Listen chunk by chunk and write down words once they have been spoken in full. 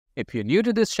If you're new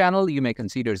to this channel, you may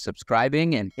consider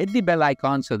subscribing and hit the bell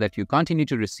icon so that you continue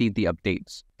to receive the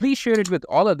updates. Please share it with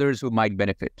all others who might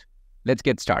benefit. Let's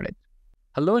get started.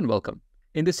 Hello and welcome.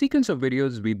 In the sequence of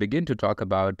videos, we begin to talk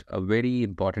about a very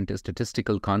important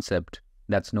statistical concept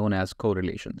that's known as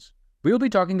correlations. We'll be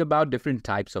talking about different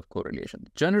types of correlation.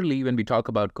 Generally, when we talk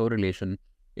about correlation,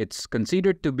 it's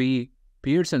considered to be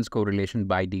Pearson's correlation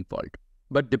by default.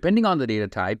 But depending on the data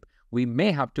type, we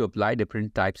may have to apply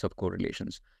different types of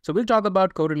correlations. So we'll talk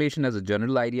about correlation as a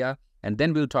general idea, and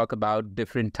then we'll talk about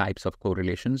different types of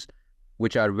correlations,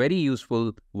 which are very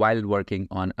useful while working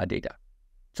on a data.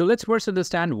 So let's first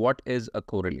understand what is a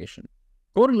correlation.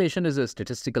 Correlation is a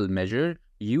statistical measure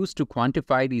used to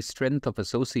quantify the strength of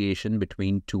association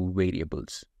between two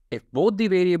variables. If both the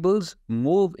variables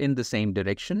move in the same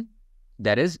direction,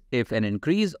 that is, if an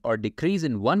increase or decrease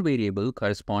in one variable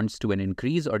corresponds to an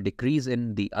increase or decrease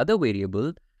in the other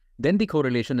variable, then the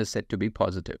correlation is said to be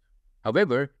positive.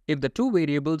 However, if the two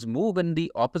variables move in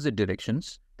the opposite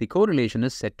directions, the correlation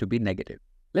is said to be negative.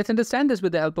 Let's understand this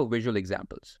with the help of visual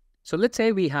examples. So let's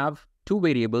say we have two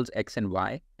variables x and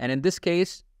y, and in this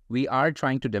case, we are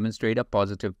trying to demonstrate a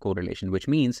positive correlation, which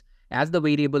means as the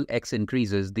variable x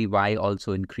increases, the y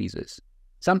also increases.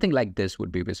 Something like this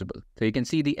would be visible. So you can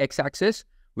see the x-axis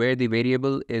where the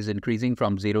variable is increasing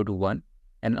from 0 to 1.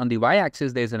 And on the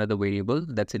y-axis, there's another variable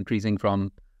that's increasing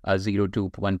from 0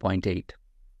 to 1.8.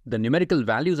 The numerical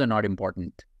values are not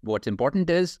important. What's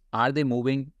important is, are they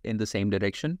moving in the same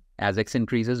direction? As x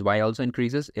increases, y also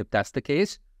increases. If that's the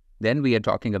case, then we are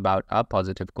talking about a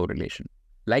positive correlation.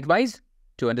 Likewise,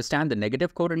 to understand the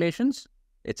negative correlations,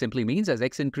 it simply means as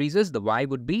x increases, the y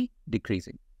would be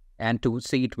decreasing. And to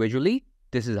see it visually,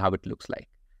 this is how it looks like.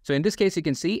 So in this case, you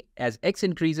can see as x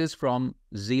increases from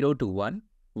 0 to 1,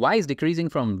 y is decreasing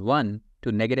from 1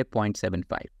 to negative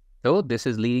 0.75. So this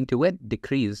is leading to a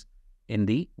decrease in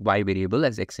the y variable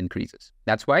as x increases.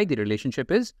 That's why the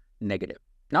relationship is negative.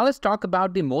 Now let's talk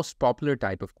about the most popular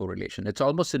type of correlation. It's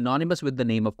almost synonymous with the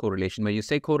name of correlation. When you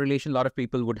say correlation, a lot of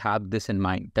people would have this in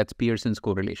mind. That's Pearson's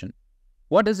correlation.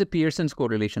 What does a Pearson's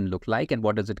correlation look like and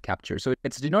what does it capture? So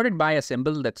it's denoted by a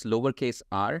symbol that's lowercase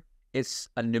r. It's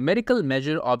a numerical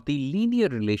measure of the linear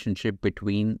relationship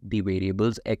between the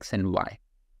variables x and y.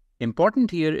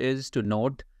 Important here is to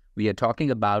note we are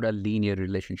talking about a linear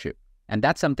relationship. And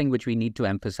that's something which we need to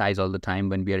emphasize all the time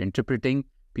when we are interpreting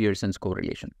Pearson's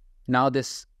correlation. Now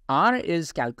this r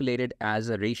is calculated as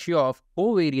a ratio of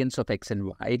covariance of x and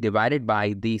y divided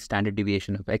by the standard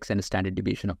deviation of x and standard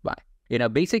deviation of y. In a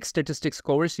basic statistics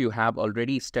course, you have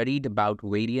already studied about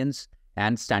variance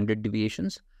and standard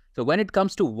deviations. So when it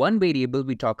comes to one variable,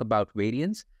 we talk about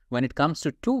variance. When it comes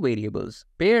to two variables,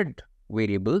 paired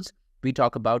variables, we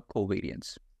talk about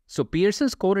covariance. So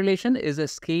Pearson's correlation is a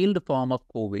scaled form of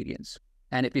covariance.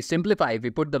 And if we simplify, if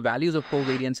we put the values of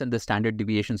covariance and the standard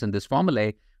deviations in this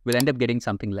formula, we'll end up getting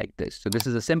something like this. So this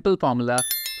is a simple formula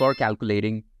for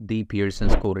calculating the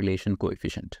Pearson's correlation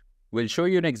coefficient. We'll show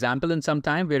you an example in some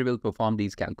time where we'll perform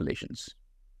these calculations.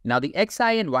 Now the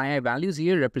xi and yi values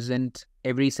here represent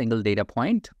every single data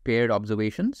point, paired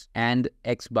observations, and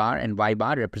x bar and y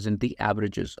bar represent the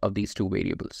averages of these two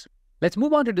variables. Let's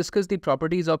move on to discuss the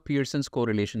properties of Pearson's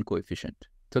correlation coefficient.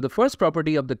 So the first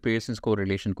property of the Pearson's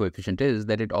correlation coefficient is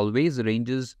that it always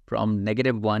ranges from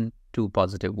 -1 to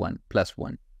 +1,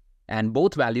 +1. And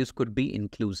both values could be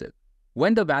inclusive.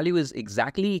 When the value is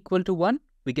exactly equal to 1,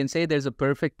 we can say there's a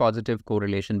perfect positive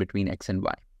correlation between x and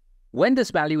y. When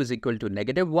this value is equal to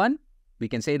 -1, we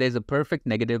can say there's a perfect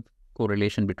negative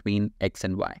correlation between x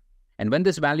and y. And when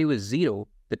this value is 0,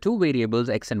 the two variables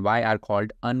x and y are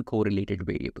called uncorrelated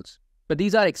variables. But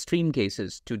these are extreme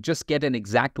cases. To just get an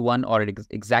exact 1 or an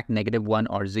exact -1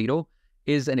 or 0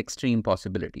 is an extreme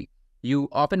possibility. You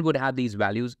often would have these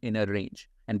values in a range.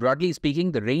 And broadly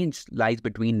speaking, the range lies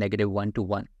between -1 to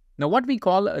 1. Now, what we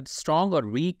call a strong or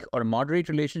weak or moderate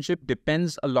relationship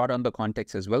depends a lot on the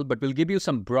context as well, but we'll give you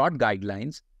some broad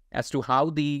guidelines as to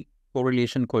how the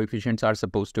correlation coefficients are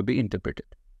supposed to be interpreted.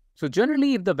 So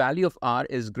generally, if the value of r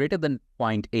is greater than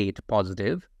 0.8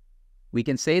 positive, we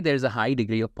can say there's a high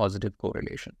degree of positive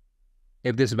correlation.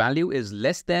 If this value is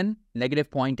less than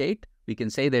 -0.8, we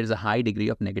can say there's a high degree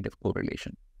of negative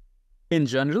correlation. In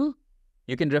general,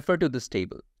 you can refer to this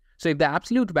table. So if the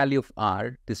absolute value of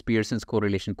r, this Pearson's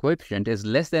correlation coefficient, is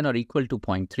less than or equal to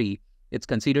 0.3, it's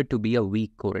considered to be a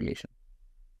weak correlation.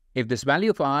 If this value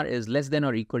of r is less than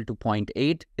or equal to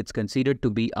 0.8, it's considered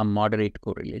to be a moderate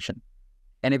correlation.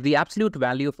 And if the absolute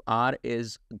value of r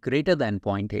is greater than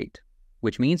 0.8,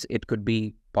 which means it could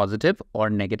be positive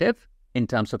or negative in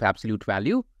terms of absolute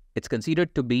value, it's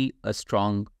considered to be a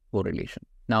strong correlation.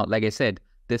 Now, like I said,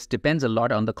 this depends a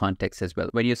lot on the context as well.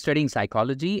 When you're studying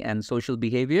psychology and social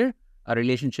behavior, a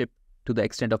relationship to the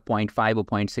extent of 0.5 or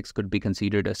 0.6 could be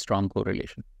considered a strong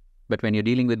correlation. But when you're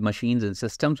dealing with machines and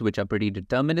systems which are pretty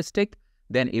deterministic,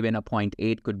 then even a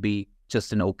 0.8 could be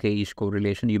just an okay-ish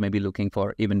correlation. You may be looking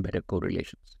for even better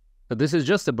correlations. So this is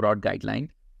just a broad guideline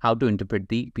how to interpret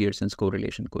the Pearson's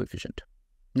correlation coefficient.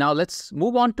 Now let's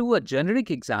move on to a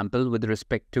generic example with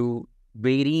respect to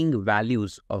varying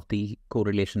values of the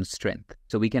correlation strength.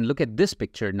 So we can look at this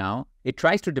picture now. It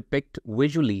tries to depict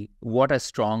visually what a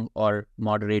strong or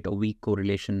moderate or weak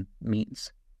correlation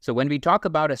means. So when we talk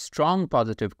about a strong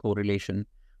positive correlation,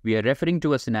 we are referring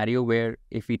to a scenario where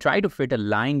if we try to fit a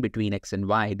line between X and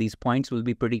Y, these points will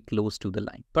be pretty close to the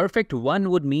line. Perfect one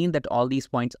would mean that all these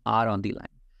points are on the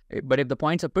line. But if the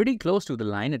points are pretty close to the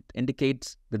line, it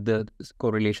indicates that the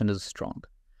correlation is strong.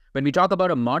 When we talk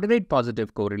about a moderate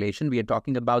positive correlation, we are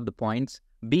talking about the points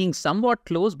being somewhat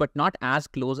close, but not as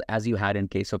close as you had in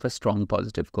case of a strong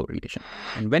positive correlation.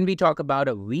 And when we talk about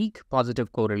a weak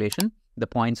positive correlation, the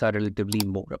points are relatively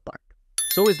more apart.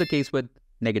 So is the case with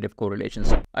negative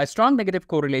correlations. A strong negative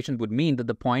correlation would mean that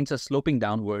the points are sloping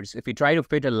downwards. If you try to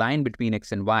fit a line between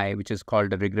X and Y, which is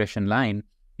called a regression line,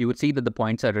 you would see that the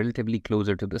points are relatively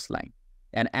closer to this line.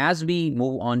 And as we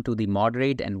move on to the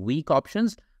moderate and weak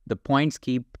options, the points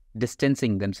keep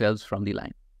distancing themselves from the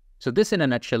line. So this in a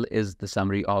nutshell is the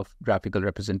summary of graphical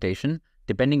representation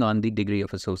depending on the degree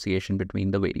of association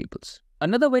between the variables.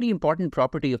 Another very important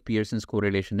property of Pearson's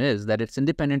correlation is that it's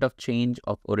independent of change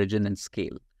of origin and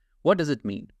scale. What does it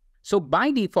mean? So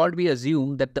by default, we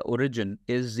assume that the origin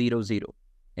is 0, 0.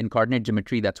 In coordinate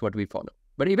geometry, that's what we follow.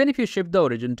 But even if you shift the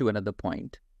origin to another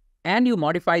point and you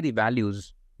modify the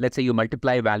values, let's say you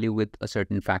multiply a value with a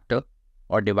certain factor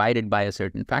or divide it by a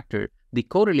certain factor, the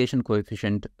correlation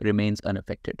coefficient remains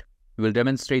unaffected. We will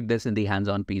demonstrate this in the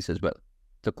hands-on piece as well.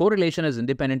 The correlation is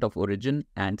independent of origin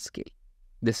and scale.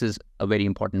 This is a very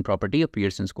important property of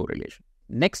Pearson's correlation.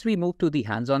 Next, we move to the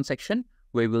hands-on section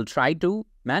where we'll try to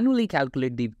manually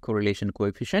calculate the correlation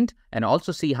coefficient and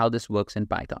also see how this works in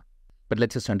Python. But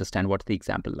let's just understand what's the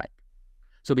example like.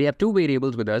 So we have two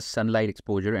variables with us, sunlight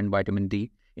exposure and vitamin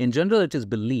D. In general, it is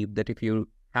believed that if you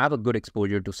have a good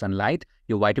exposure to sunlight,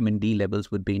 your vitamin D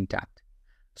levels would be intact.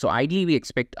 So ideally, we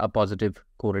expect a positive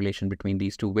correlation between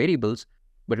these two variables,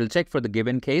 but we'll check for the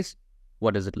given case,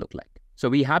 what does it look like? So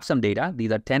we have some data.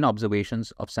 These are 10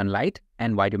 observations of sunlight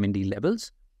and vitamin D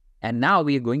levels. And now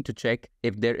we are going to check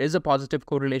if there is a positive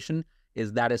correlation,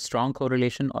 is that a strong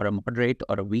correlation or a moderate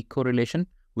or a weak correlation?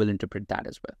 We'll interpret that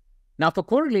as well. Now for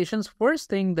correlations, first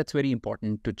thing that's very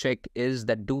important to check is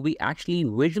that do we actually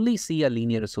visually see a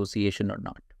linear association or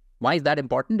not? Why is that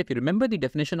important? If you remember the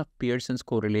definition of Pearson's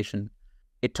correlation,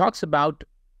 it talks about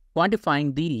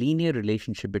quantifying the linear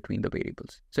relationship between the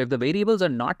variables. So if the variables are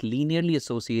not linearly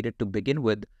associated to begin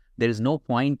with, there is no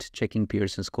point checking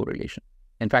Pearson's correlation.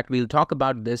 In fact, we'll talk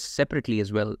about this separately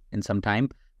as well in some time,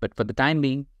 but for the time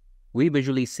being, we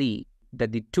visually see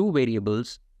that the two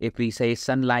variables, if we say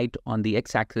sunlight on the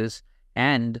x-axis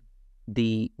and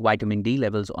the vitamin D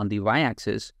levels on the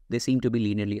y-axis, they seem to be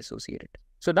linearly associated.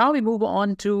 So now we move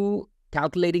on to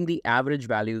calculating the average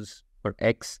values for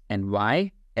x and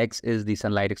y. X is the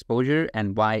sunlight exposure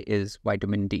and y is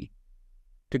vitamin D.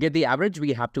 To get the average,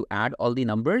 we have to add all the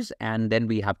numbers and then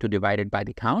we have to divide it by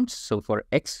the counts. So for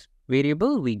x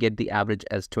variable, we get the average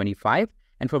as 25.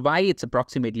 And for y, it's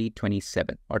approximately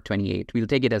 27 or 28. We'll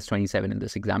take it as 27 in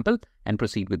this example and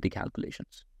proceed with the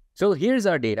calculations. So here's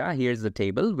our data. Here's the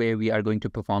table where we are going to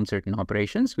perform certain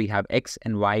operations. We have x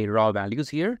and y raw values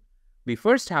here. We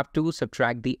first have to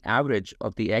subtract the average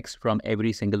of the x from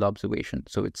every single observation.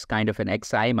 So it's kind of an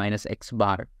xi minus x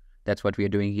bar. That's what we are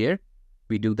doing here.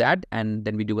 We do that and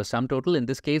then we do a sum total. In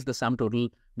this case, the sum total,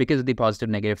 because of the positive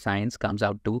negative signs, comes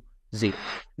out to 0.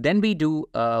 Then we do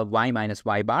y minus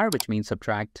y bar, which means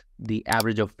subtract the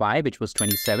average of y, which was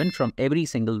 27, from every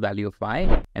single value of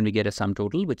y, and we get a sum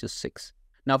total, which is 6.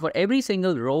 Now for every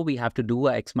single row, we have to do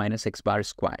a x minus x bar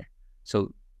square.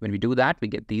 So when we do that, we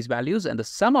get these values, and the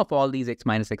sum of all these x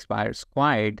minus x bar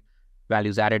squared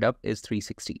values added up is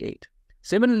 368.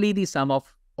 Similarly, the sum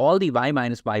of all the y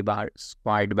minus y bar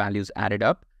squared values added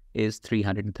up is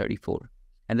 334.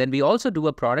 And then we also do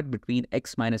a product between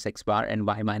x minus x bar and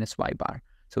y minus y bar.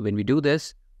 So when we do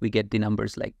this, we get the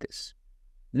numbers like this.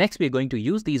 Next, we're going to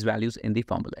use these values in the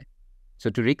formula. So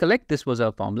to recollect, this was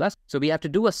our formula. So we have to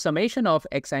do a summation of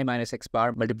xi minus x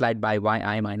bar multiplied by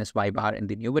yi minus y bar in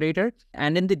the numerator.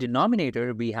 And in the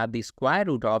denominator, we have the square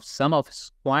root of sum of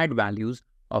squared values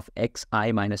of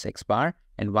xi minus x bar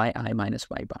and yi minus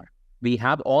y bar. We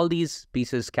have all these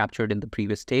pieces captured in the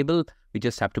previous table. We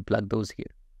just have to plug those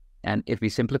here. And if we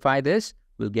simplify this,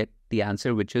 we'll get the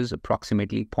answer, which is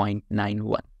approximately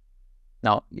 0.91.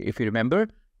 Now, if you remember,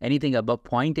 anything above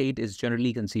 0.8 is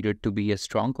generally considered to be a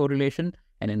strong correlation.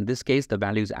 And in this case, the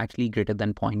value is actually greater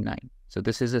than 0.9. So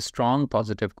this is a strong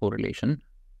positive correlation.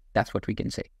 That's what we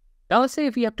can say. Now, let's say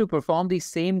if we have to perform the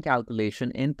same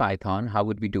calculation in Python, how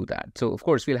would we do that? So of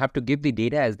course, we'll have to give the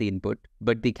data as the input,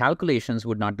 but the calculations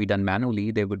would not be done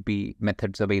manually. There would be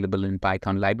methods available in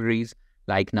Python libraries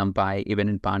like NumPy. Even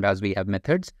in Pandas, we have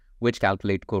methods which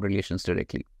calculate correlations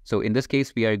directly. So in this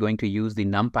case, we are going to use the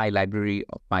NumPy library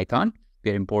of Python.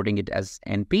 We are importing it as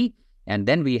NP. And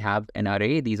then we have an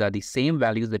array. These are the same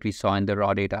values that we saw in the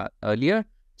raw data earlier.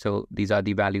 So these are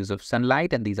the values of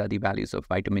sunlight and these are the values of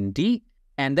vitamin D.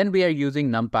 And then we are using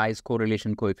NumPy's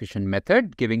correlation coefficient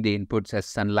method, giving the inputs as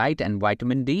sunlight and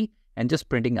vitamin D and just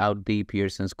printing out the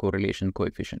Pearson's correlation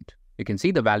coefficient. You can see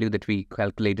the value that we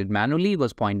calculated manually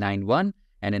was 0.91.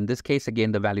 And in this case,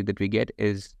 again, the value that we get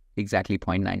is exactly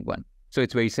 0.91. So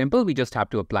it's very simple. We just have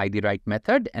to apply the right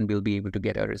method and we'll be able to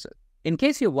get a result. In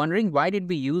case you're wondering, why did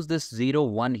we use this 0,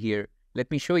 1 here? Let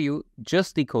me show you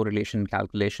just the correlation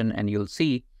calculation and you'll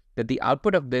see that the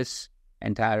output of this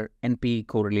entire NP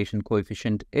correlation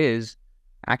coefficient is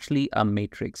actually a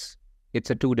matrix. It's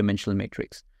a two-dimensional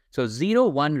matrix. So 0,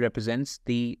 1 represents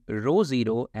the row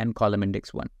 0 and column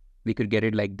index 1. We could get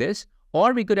it like this,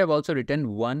 or we could have also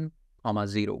written 1,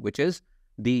 0, which is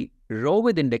the row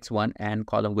with index 1 and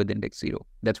column with index 0.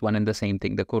 That's one and the same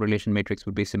thing. The correlation matrix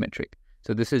would be symmetric.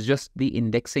 So this is just the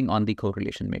indexing on the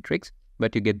correlation matrix,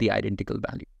 but you get the identical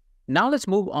value. Now let's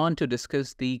move on to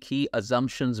discuss the key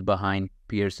assumptions behind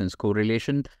Pearson's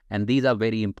correlation, and these are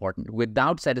very important.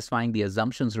 Without satisfying the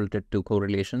assumptions related to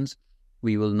correlations,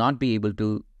 we will not be able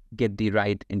to get the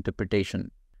right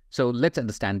interpretation. So let's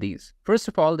understand these. First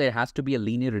of all, there has to be a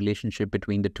linear relationship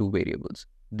between the two variables.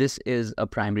 This is a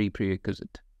primary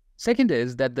prerequisite. Second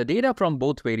is that the data from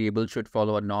both variables should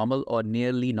follow a normal or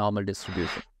nearly normal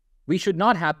distribution. We should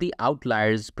not have the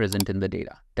outliers present in the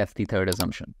data. That's the third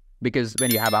assumption. Because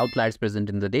when you have outliers present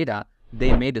in the data,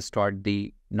 they may distort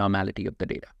the normality of the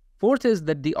data. Fourth is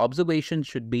that the observation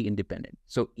should be independent.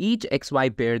 So each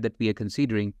XY pair that we are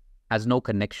considering has no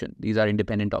connection. These are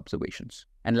independent observations.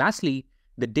 And lastly,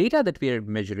 the data that we are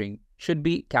measuring should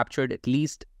be captured at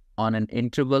least on an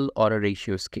interval or a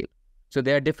ratio scale. So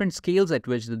there are different scales at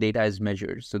which the data is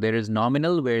measured. So there is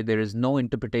nominal, where there is no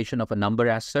interpretation of a number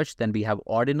as such. Then we have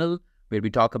ordinal, where we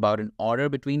talk about an order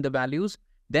between the values.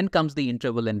 Then comes the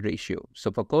interval and ratio. So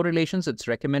for correlations, it's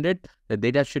recommended that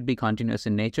data should be continuous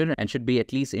in nature and should be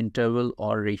at least interval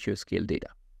or ratio scale data.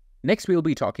 Next, we'll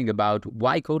be talking about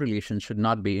why correlation should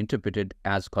not be interpreted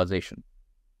as causation.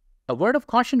 A word of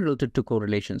caution related to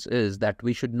correlations is that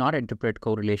we should not interpret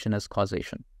correlation as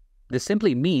causation. This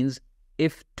simply means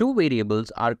if two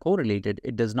variables are correlated,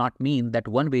 it does not mean that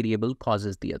one variable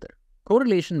causes the other.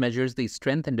 Correlation measures the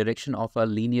strength and direction of a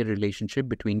linear relationship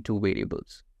between two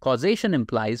variables. Causation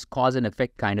implies cause and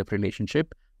effect kind of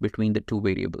relationship between the two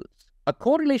variables. A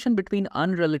correlation between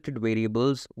unrelated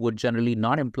variables would generally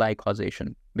not imply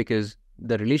causation because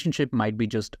the relationship might be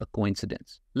just a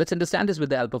coincidence. Let's understand this with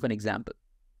the help of an example.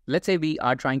 Let's say we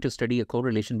are trying to study a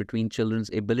correlation between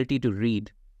children's ability to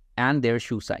read and their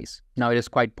shoe size. Now, it is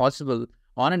quite possible,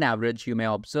 on an average, you may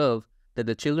observe that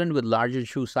the children with larger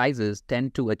shoe sizes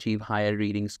tend to achieve higher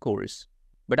reading scores.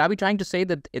 But are we trying to say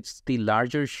that it's the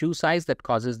larger shoe size that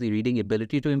causes the reading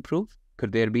ability to improve?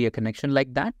 Could there be a connection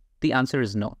like that? The answer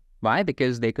is no. Why?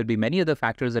 Because there could be many other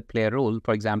factors that play a role.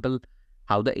 For example,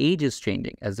 how the age is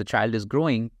changing. As the child is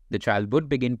growing, the child would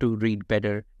begin to read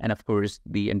better. And of course,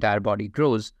 the entire body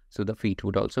grows, so the feet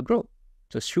would also grow.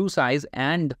 So shoe size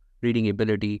and reading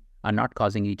ability are not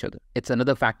causing each other. It's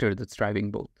another factor that's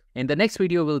driving both. In the next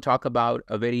video, we'll talk about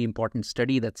a very important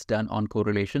study that's done on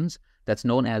correlations that's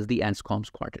known as the Anscombe's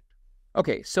Quartet.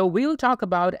 Okay, so we'll talk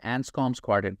about Anscombe's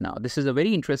Quartet now. This is a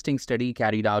very interesting study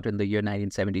carried out in the year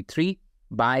 1973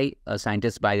 by a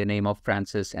scientist by the name of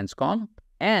Francis Anscombe.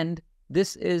 And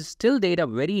this is still date a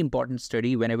very important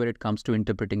study whenever it comes to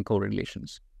interpreting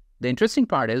correlations. The interesting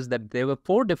part is that there were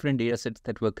 4 different data sets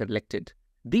that were collected.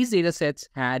 These data sets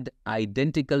had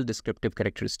identical descriptive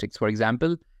characteristics. For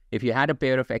example, if you had a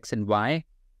pair of X and Y,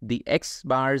 the X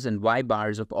bars and Y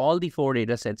bars of all the 4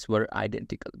 data sets were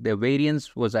identical. Their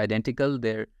variance was identical.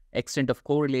 Their extent of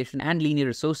correlation and linear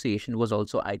association was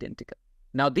also identical.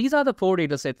 Now, these are the 4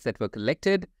 data sets that were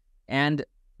collected. And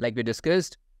like we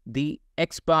discussed, the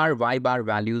X bar, Y bar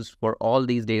values for all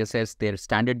these data sets, their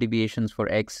standard deviations for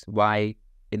X, Y,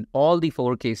 in all the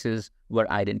 4 cases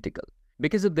were identical.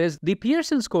 Because of this, the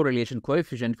Pearson's correlation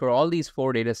coefficient for all these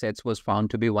 4 data sets was found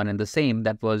to be one and the same.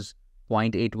 That was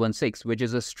 0.816, which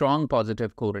is a strong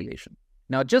positive correlation.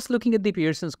 Now, just looking at the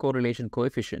Pearson's correlation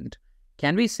coefficient,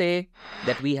 can we say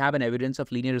that we have an evidence of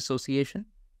linear association,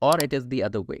 or it is the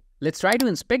other way? Let's try to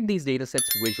inspect these datasets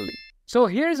visually. So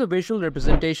here's a visual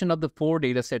representation of the 4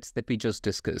 datasets that we just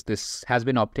discussed. This has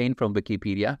been obtained from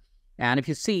Wikipedia. And if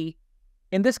you see,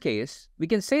 in this case, we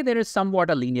can say there is somewhat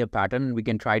a linear pattern. We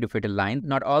can try to fit a line.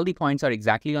 Not all the points are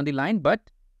exactly on the line, but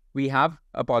we have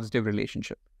a positive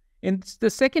relationship. In the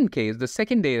second case, the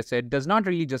second dataset does not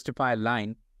really justify a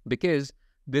line because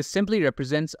this simply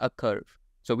represents a curve.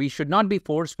 So we should not be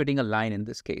force-fitting a line in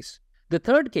this case. The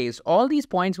third case, all these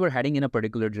points were heading in a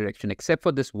particular direction except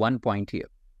for this one point here.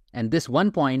 And this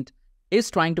one point is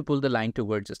trying to pull the line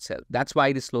towards itself. That's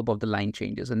why the slope of the line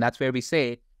changes. And that's where we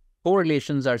say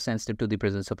correlations are sensitive to the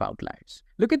presence of outliers.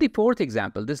 Look at the fourth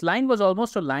example. This line was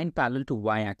almost a line parallel to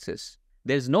y-axis.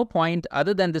 There's no point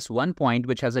other than this one point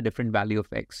which has a different value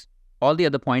of x. All the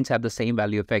other points have the same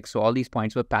value of x, so all these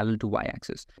points were parallel to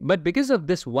y-axis. But because of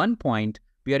this one point,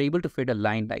 we are able to fit a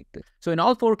line like this. So in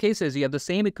all 4 cases, you have the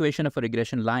same equation of a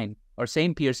regression line or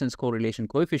same Pearson's correlation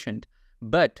coefficient,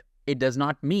 but it does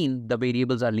not mean the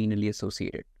variables are linearly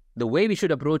associated. The way we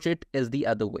should approach it is the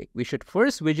other way. We should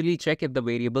first visually check if the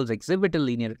variables exhibit a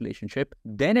linear relationship,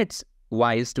 then it's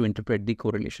wise to interpret the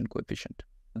correlation coefficient.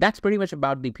 That's pretty much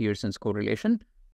about the Pearson's correlation.